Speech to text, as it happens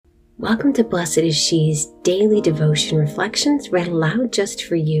Welcome to Blessed is She's daily devotion reflections read aloud just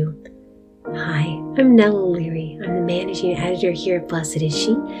for you. Hi, I'm Nella O'Leary. I'm the managing editor here at Blessed is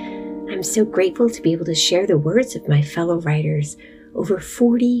She. I'm so grateful to be able to share the words of my fellow writers, over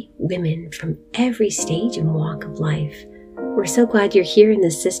 40 women from every stage and walk of life. We're so glad you're here in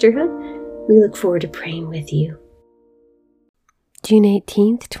this sisterhood. We look forward to praying with you. June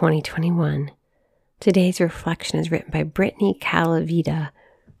 18th, 2021. Today's reflection is written by Brittany Calavita,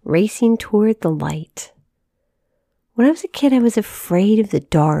 Racing Toward the Light. When I was a kid, I was afraid of the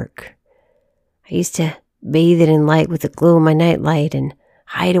dark. I used to bathe it in light with the glow of my nightlight and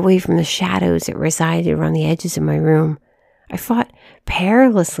hide away from the shadows that resided around the edges of my room. I fought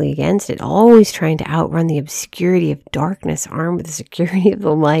perilously against it, always trying to outrun the obscurity of darkness armed with the security of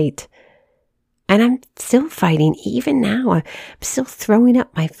the light. And I'm still fighting even now. I'm still throwing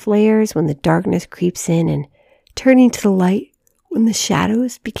up my flares when the darkness creeps in and turning to the light when the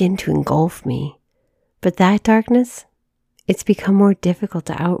shadows begin to engulf me. But that darkness, it's become more difficult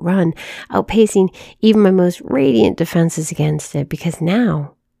to outrun, outpacing even my most radiant defenses against it, because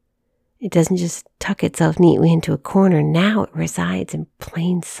now it doesn't just tuck itself neatly into a corner. Now it resides in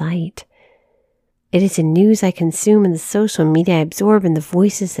plain sight. It is the news I consume and the social media I absorb and the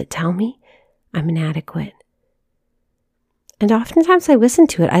voices that tell me I'm inadequate. And oftentimes I listen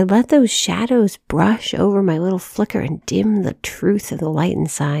to it. I let those shadows brush over my little flicker and dim the truth of the light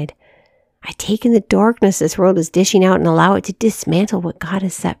inside. I take in the darkness this world is dishing out and allow it to dismantle what God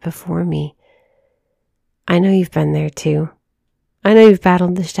has set before me. I know you've been there too. I know you've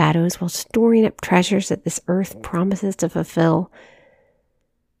battled the shadows while storing up treasures that this earth promises to fulfill.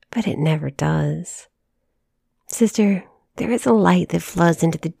 But it never does. Sister, there is a light that floods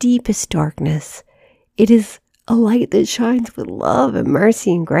into the deepest darkness. It is a light that shines with love and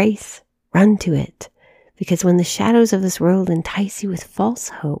mercy and grace. Run to it, because when the shadows of this world entice you with false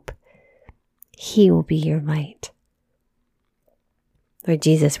hope, He will be your light. Lord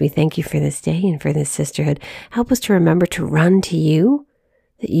Jesus, we thank you for this day and for this sisterhood. Help us to remember to run to you,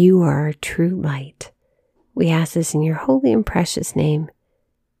 that you are our true light. We ask this in your holy and precious name.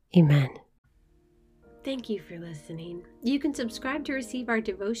 Amen. Thank you for listening. You can subscribe to receive our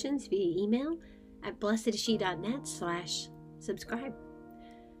devotions via email at blessedshe.net/subscribe.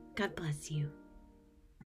 God bless you.